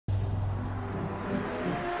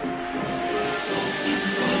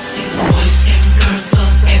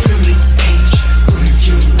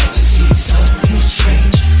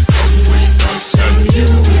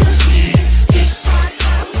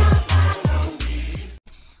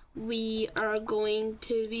are going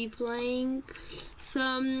to be playing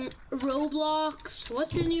some Roblox.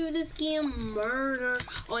 What's the name of this game? Murder.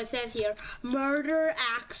 Oh, it says here, Murder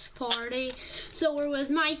Axe Party. So we're with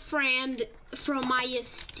my friend from my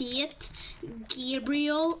estate,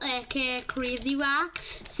 Gabriel, aka Crazy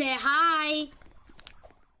Wax. Say hi.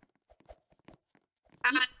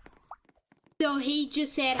 So he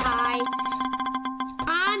just said hi.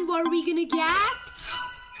 And what are we gonna get?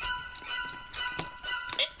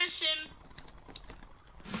 Innocent.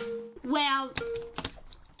 Well,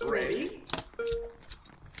 ready?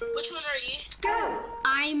 Which one are you? Go.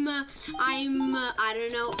 I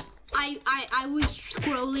don't know. I was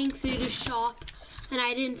scrolling through the shop and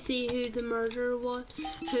I didn't see who the murderer was,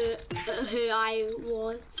 who I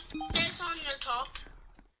was. It's on your top.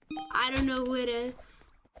 I don't know who it is.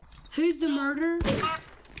 Who's the murderer?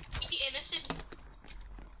 Be innocent.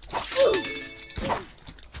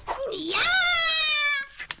 Yeah!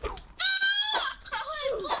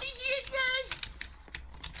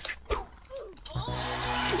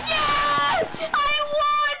 Yes! I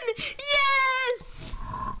won! Yes!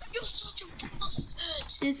 You're such a bastard.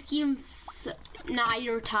 This game's nah,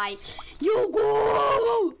 you're tied. You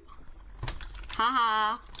go!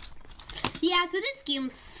 Haha. Yeah, so this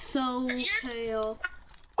game's so cool.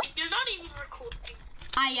 You're not even recording.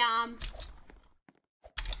 I am.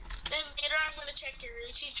 Then later I'm gonna check your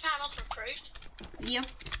YouTube channel for proof. Yep.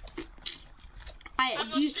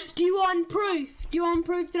 Do you want proof? Do you want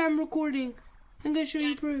proof that I'm recording? I'm gonna show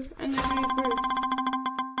you proof. I'm gonna show you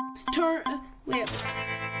proof. Wait.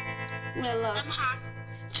 Well, I'm hacked.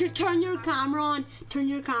 turn your camera on. Turn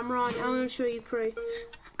your camera on. I'm gonna show you proof.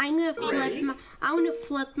 I'm gonna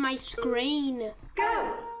flip my screen.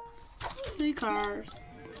 Go. Who cares?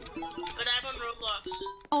 But I'm on Roblox.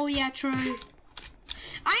 Oh yeah, true.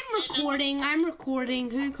 I'm recording.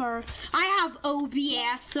 Who cares? I have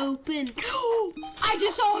OBS open. I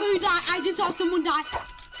just saw who died. I just saw someone die.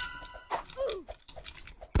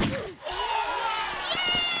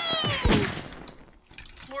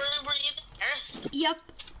 Were you there? Yep.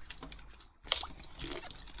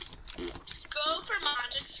 Go for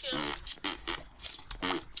magic skill.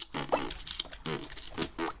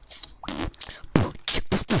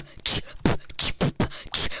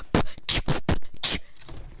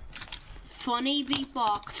 Funny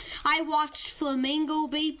beatbox. I watched Flamingo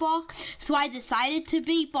beatbox, so I decided to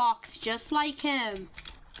beatbox just like him.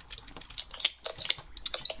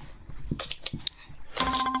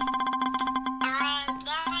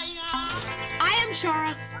 I am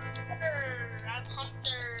Sheriff. I'm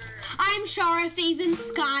Hunter. I'm Sheriff. Even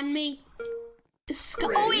scan me.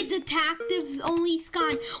 Oh wait, detectives only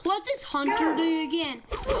scan. What does Hunter do again?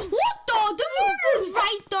 What the murder's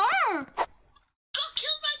right there. Got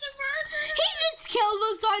killed by the murderer. He just killed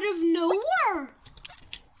us out of nowhere.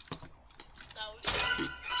 That was...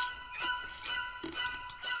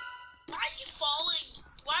 Why are you falling?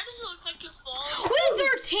 Why does it look like you're falling? Wait,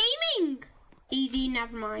 they're taming. Easy,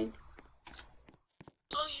 never mind.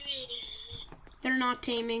 Oh, you mean... They're not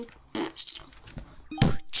taming.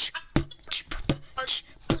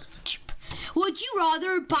 Would you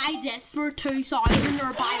rather buy this for 2,000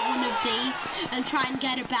 or buy one of these and try and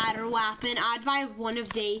get a better weapon? I'd buy one of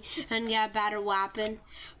these and get a better weapon.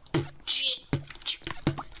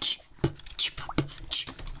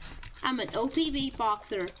 I'm an OP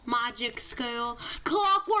beatboxer. Magic school.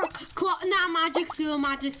 Clockwork. Not magic school.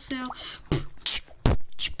 Magic school.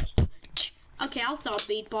 Okay, I'll stop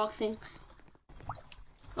beatboxing.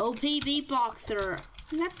 OP beatboxer.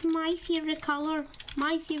 That's my favorite color.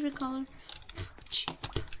 My favorite color.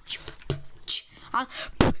 I'll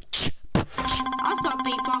stop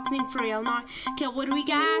beatboxing for real now. Okay, what do we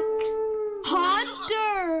got?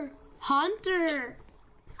 Hunter! Hunter!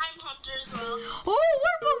 I'm Hunter as well. Oh,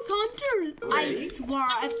 we're both hunters! I swear,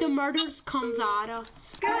 if the murders comes at us.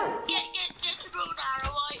 Go! Get your bow and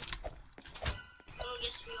arrow out. Oh,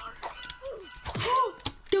 yes we are.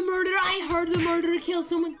 The murderer! I heard the murderer kill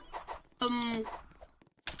someone. And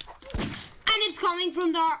it's coming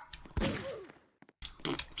from there.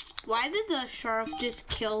 Why did the sheriff just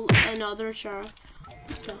kill another sheriff?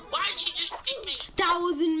 Why did you just beat me? That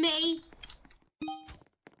wasn't me.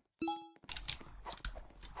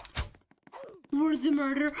 Where's the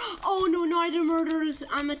murderer? Oh no, no, the murderer is.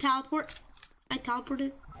 I'm a teleport. I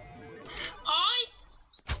teleported.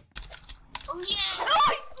 Oh yeah.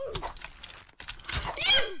 Oh!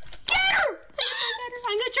 Yes! Get her!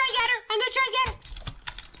 I'm gonna try and get her. I'm gonna try and get her.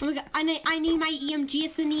 Oh my god, I need my EM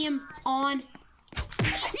on.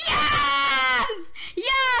 Yes!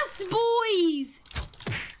 Yes, boys!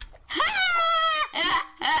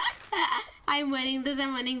 I'm winning this,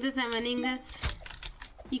 I'm winning this.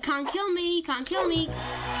 You can't kill me. You can't kill me.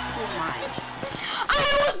 Oh my.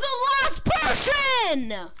 I was the last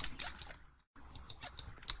person!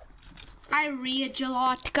 I rage a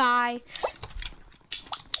lot, guys.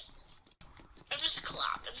 I'm just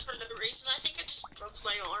clapping for no reason. I think I just broke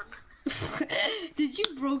my arm. Did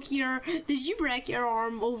you break your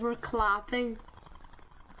arm over clapping?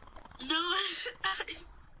 No,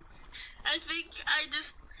 I think I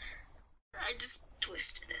just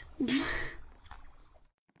twisted it.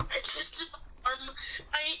 I twisted my arm.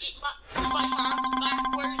 My hand's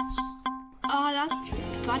backwards. Oh,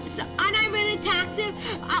 that's and I'm an detective.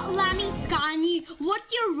 Let me scan you.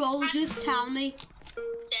 What's your role? Just tell me.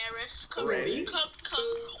 Sheriff, come. Ready? Come.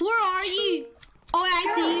 Where are you? Oh,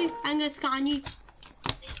 I see you. I'm gonna scan you.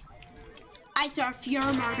 I surf, you're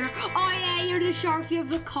a murderer. Oh yeah, you're the sheriff. You have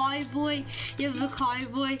the cowboy.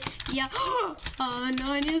 Yeah. Oh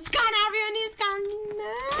no, I need to scan everyone. I need to scan.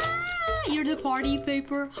 You're the party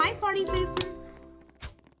pooper. Hi, party pooper.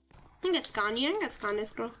 I'm gonna scan you. I'm gonna scan this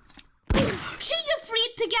girl. She's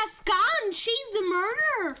afraid to get scanned. She's the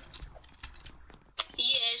murderer.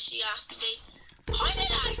 Yeah, she asked me. How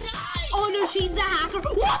did I die? Oh no, she's the hacker.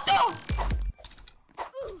 What the?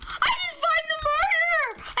 I just found the murderer,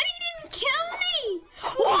 and he didn't kill me.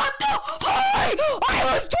 What the? Hi! I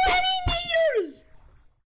was 20 meters.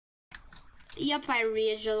 Yep, I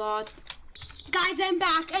rage a lot. Guys, I'm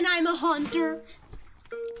back, and I'm a hunter.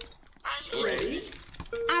 I'm Ready?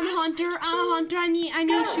 I'm a hunter. I need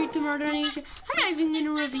to shoot the murderer. I'm not even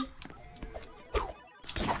gonna reveal.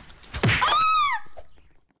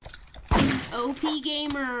 OP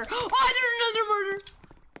gamer. Oh, there's another murder.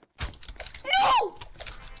 No!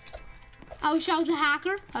 I wish I was a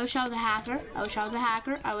hacker. I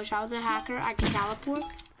can teleport.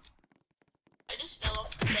 I just fell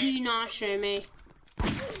off the bed. Do not show me.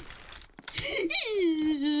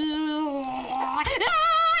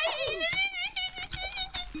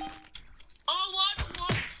 Oh,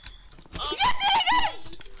 what?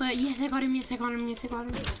 Yes, I got him! Yes, I got him. Yes,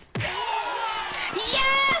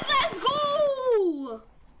 let's go!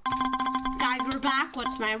 Guys, we're back.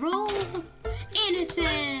 What's my role?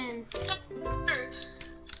 Innocent.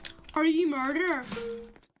 Are you murderer?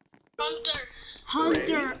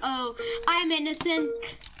 Hunter. Oh, I'm innocent.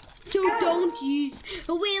 So don't use.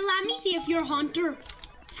 Wait, let me see if you're hunter.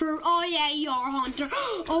 Oh yeah, you are hunter.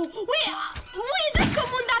 Oh wait, there's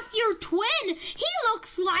someone that's your twin. He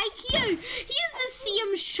looks like you. He has the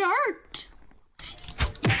same shirt.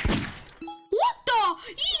 What the?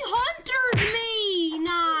 He hunted me.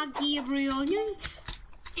 Nah, Gabriel.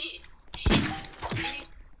 Wait,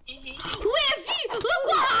 look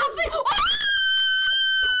what happened.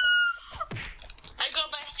 I got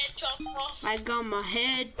my head chopped off. I got my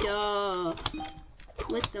head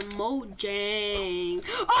with the mojang.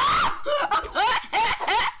 Oh!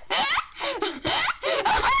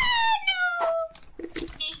 No!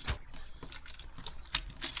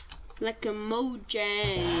 Like a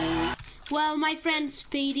mojang. Well, my friend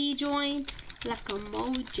Speedy joined. Like a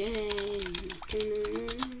mojang.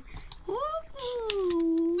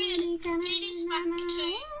 Speedy's back to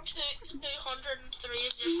 203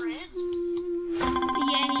 is your friend.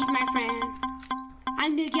 Yeah, he's my friend.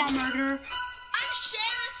 I'm gonna get murdered. I'm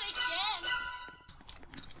sheriff again.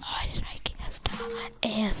 How did I get that?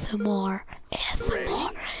 ASMR.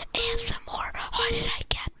 How did I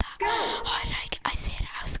get that? I said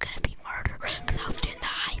I was gonna be murdered because I was doing the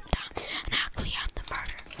hype dance, and actually I'm the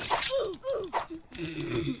murderer.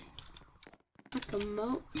 Like a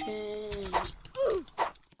mountain.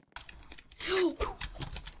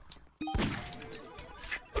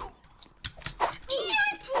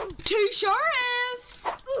 Two sheriffs!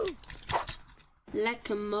 Like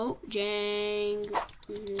a mojang.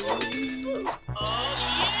 Oh,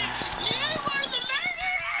 yeah! You were the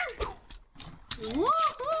murderer!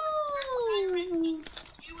 Woohoo!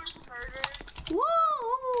 You were the murderer. Woo!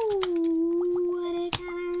 You were the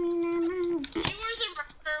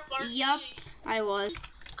murderer, weren't Yup, you? I was.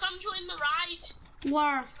 Come join the ride.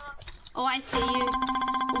 Where? Oh, I see you.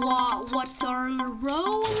 What's our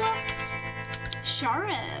role?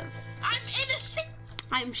 Sheriff. I'm innocent.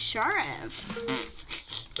 I'm sheriff.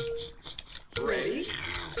 Ready?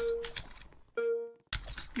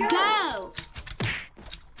 Go.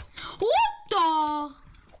 What the?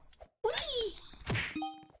 Wee.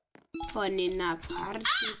 Panina party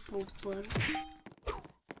pooper.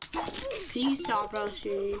 Can you stop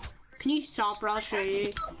rushing? I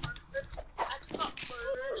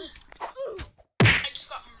just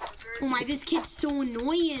got murdered. Oh my, this kid's so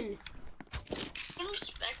annoying.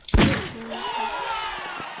 Respect.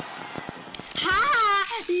 Ha!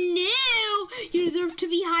 No! You deserve to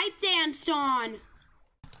be hype danced on.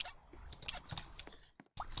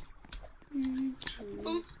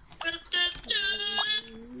 Woo!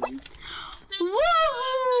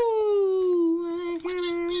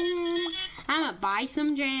 I'ma buy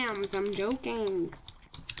some jams. I'm joking.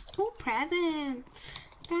 Oh, presents.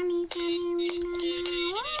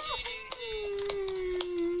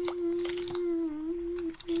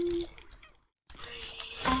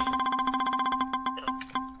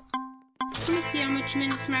 Let's see how much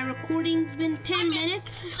minutes my recording's been. 10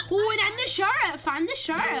 minutes. Oh, and I'm the sheriff. I'm the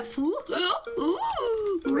sheriff. Ooh, ooh, ooh.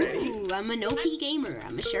 I'm an OP gamer.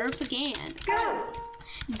 I'm a sheriff again. Go.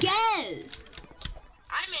 Go.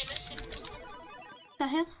 I'm innocent. The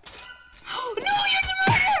hell? No, you're the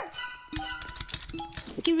murderer!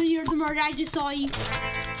 Gabriel, you're the murderer. I just saw you.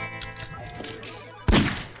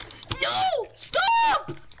 No!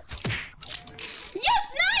 Stop! Yes,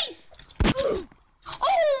 nice! Oh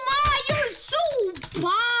my, you're so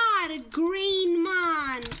bad, green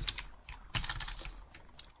man.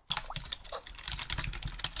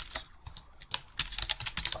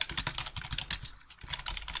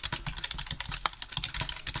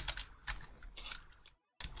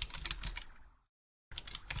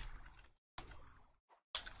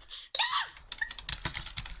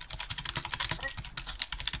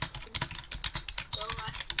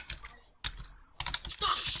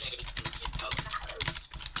 Stop shooting these arrows.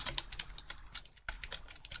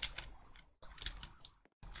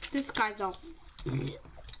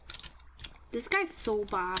 This guy's so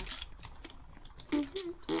bad.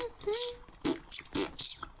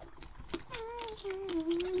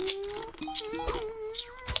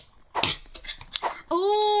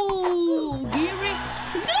 Oh, Gary.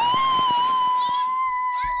 No!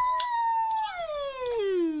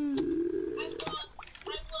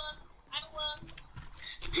 I won.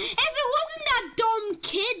 If it wasn't that dumb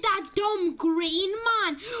kid, that dumb green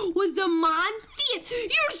man was the man thief.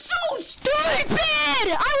 You're so stupid!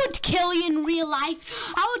 I would kill you in real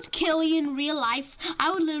life. I would kill you in real life.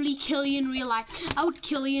 I would literally kill you in real life. I would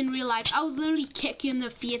kill you in real life. I would literally kick you in the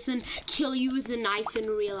face and kill you with a knife in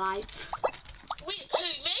real life. Wait, who,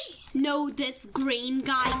 me? No, this green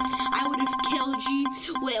guy. I would have killed you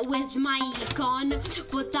with my gun,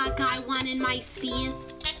 but that guy went in my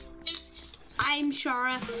face. I'm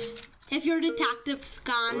sure if you're a detective,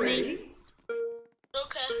 scan me. Ready?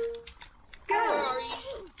 Okay. Go. Where are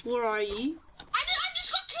you? Where are you? I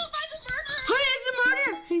just got killed by the murderer. Who is the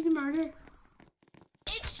murderer? Who's the murderer?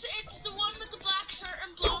 It's the one with the black shirt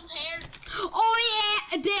and blonde hair. Oh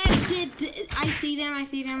yeah, I see them.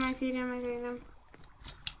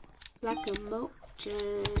 Like a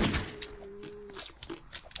motion.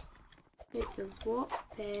 It's a what?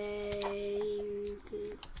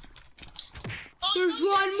 Oh, There's no,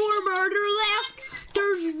 one more murder left.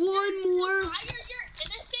 There's one more. You're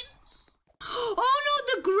innocent. Oh no,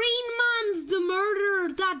 the green man's the murderer.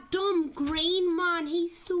 That dumb green man.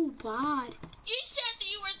 He's so bad. You said that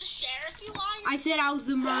you were the sheriff, you liar. I said I was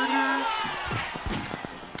the murderer.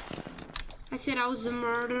 I said I was the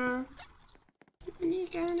murderer.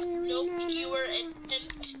 Nope, you were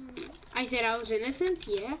innocent. I said I was innocent,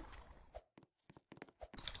 yeah.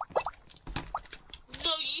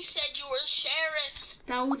 No, you said you were the sheriff.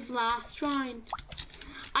 That was last round.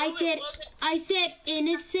 I No, it said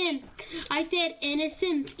innocent. I said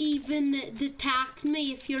innocent. Even detect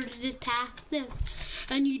me if you're the detective,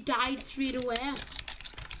 and you died straight away. Yeah,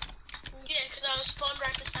 because I was spawned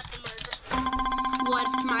right beside the murderer.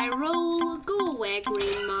 What's my role? Go away,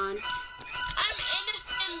 green man. I'm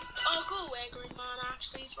innocent. Oh, go away, green man.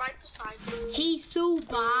 Actually, he's right beside you. He's so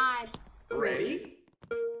bad. Ready?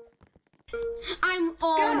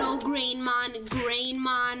 Oh no, green man. I'm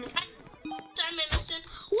innocent.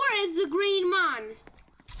 Where is the green man?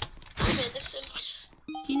 I'm innocent.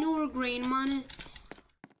 Do you know where green man is?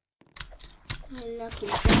 I love him.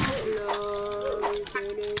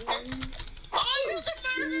 Oh, you're the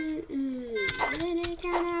murderer.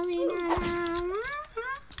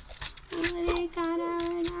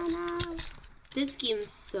 This game's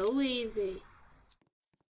so easy.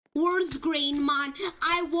 Where's Green Man?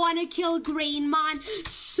 I want to kill Green Man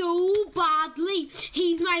so badly.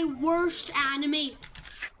 He's my worst enemy.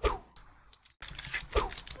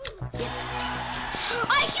 Yes.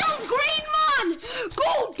 I killed Green Man!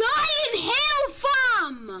 Go die in hell,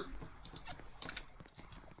 fam!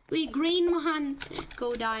 Wait, Green Man.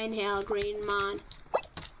 Go die in hell, Green Man.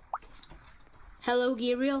 Hello,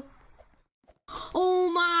 Gabriel. Oh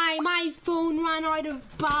my phone ran out of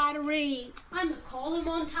battery. I'm gonna call him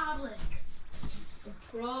on tablet. The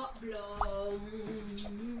problem.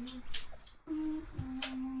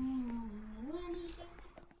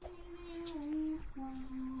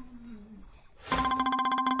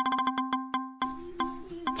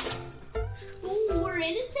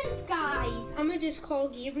 just call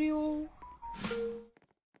Gabriel.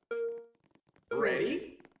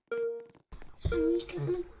 Ready?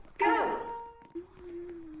 Go!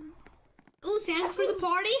 Oh, thanks for the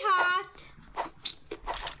party hat.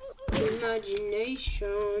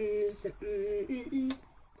 Imaginations. Like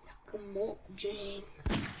a mockjang.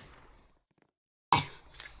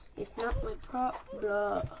 It's not my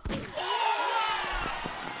problem.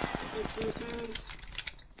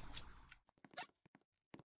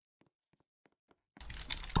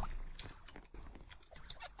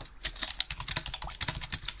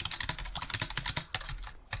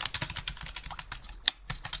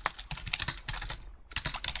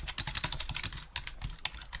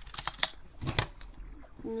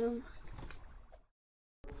 No.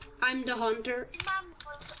 I'm the hunter.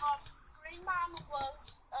 Green Man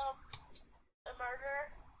was a murderer.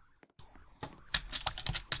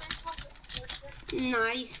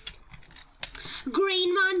 Nice.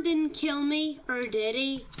 Green Man didn't kill me, or did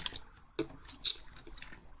he?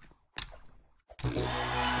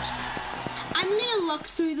 I'm gonna look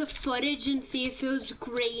through the footage and see if it was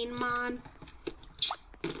Green Man.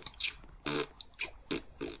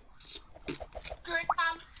 Green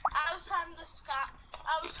Man, I was trying to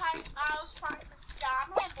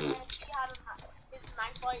scam him, and then he had his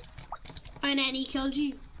knife out. And then he killed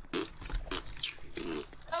you.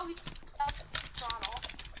 Oh, he gone off.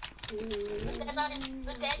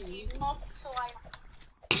 But then you off, so I.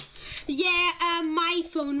 Yeah, my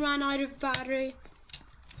phone ran out of battery.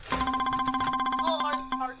 Oh,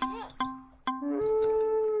 are you?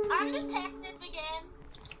 I'm detective again.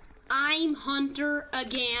 I'm hunter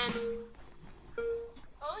again.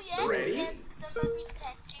 Oh yeah. Ready? Then let me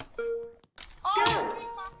detect you. Oh, Green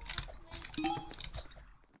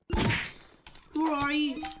Man. Where are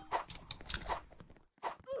you?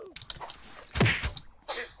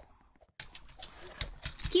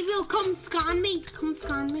 Gabriel, come scan me. Come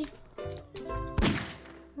scan me.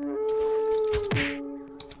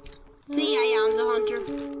 See, I am the hunter.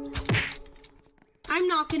 I'm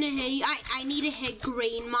not gonna hit you. I need to hit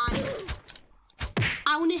Green Man.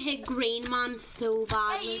 I wanna hit Green Man so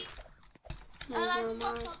badly. Hey, I'm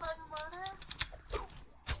talking about murder.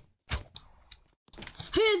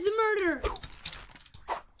 Who's the murderer?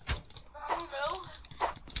 I don't know.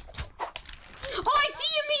 Oh, I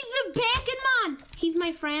see him. He's the bacon man. He's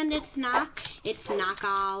my friend. It's Snack. It's Snack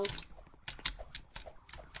Owl.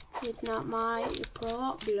 It's not my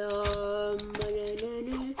problem.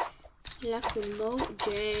 Like a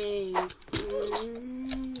mojang.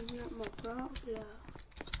 Not my problem.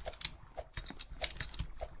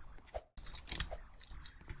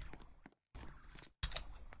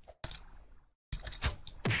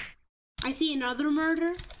 I see another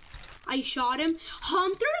murder. I shot him.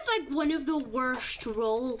 Hunter's like one of the worst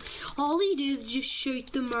roles. All he does is just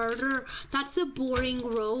shoot the murderer. That's a boring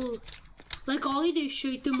role. Like all he does is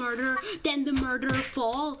shoot the murderer, then the murderer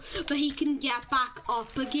falls, but he can get back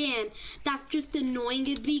up again. That's just annoying.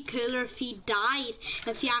 It'd be cooler if he died.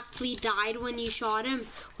 If he actually died when you shot him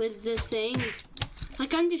with the thing.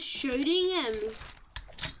 Like I'm just shooting him.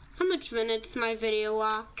 How much minutes my video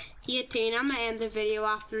at? 18. I'm gonna end the video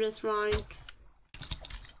after this round.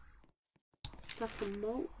 Like a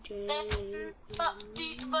mojang. But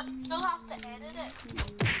you'll have to edit it.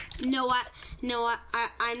 No,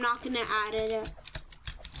 I'm not gonna edit it.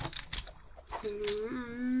 It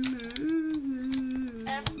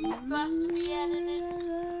has to be edited.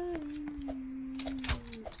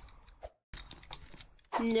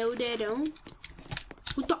 No, they don't.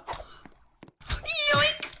 What the?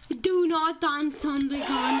 Yoink! Do not dance on the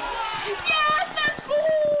gun. Yes, let's go!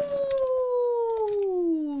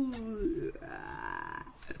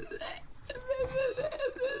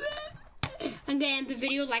 Again, the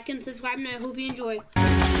video, like and subscribe, and I hope you enjoy.